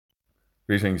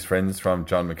Greetings, friends, from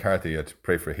John McCarthy at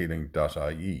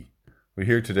prayforhealing.ie. We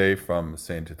hear today from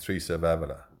Saint Teresa of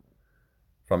Avila.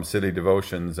 From silly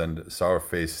devotions and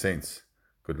sour-faced saints,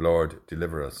 good Lord,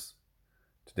 deliver us.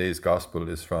 Today's Gospel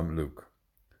is from Luke.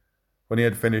 When he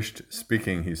had finished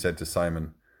speaking, he said to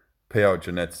Simon, "Pay out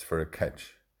your nets for a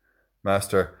catch."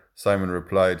 "Master," Simon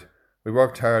replied, "we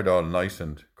worked hard all night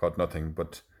and caught nothing,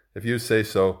 but if you say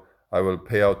so, I will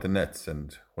pay out the nets."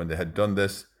 And when they had done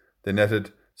this, they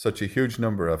netted such a huge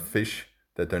number of fish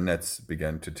that their nets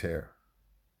began to tear.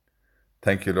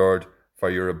 Thank you, Lord, for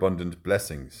your abundant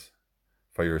blessings,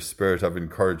 for your spirit of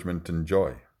encouragement and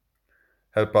joy.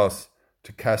 Help us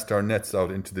to cast our nets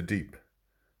out into the deep,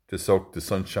 to soak the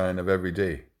sunshine of every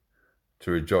day,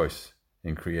 to rejoice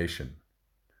in creation.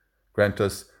 Grant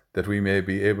us that we may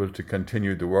be able to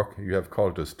continue the work you have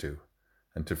called us to,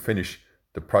 and to finish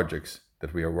the projects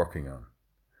that we are working on.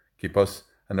 Keep us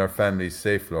and our families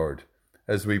safe, Lord,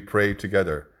 as we pray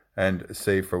together and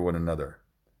say for one another,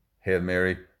 Hail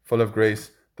Mary, full of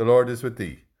grace, the Lord is with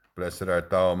thee. Blessed art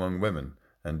thou among women,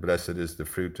 and blessed is the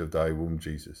fruit of thy womb,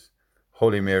 Jesus.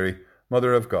 Holy Mary,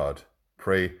 Mother of God,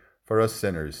 pray for us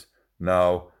sinners,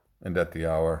 now and at the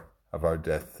hour of our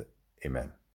death. Amen.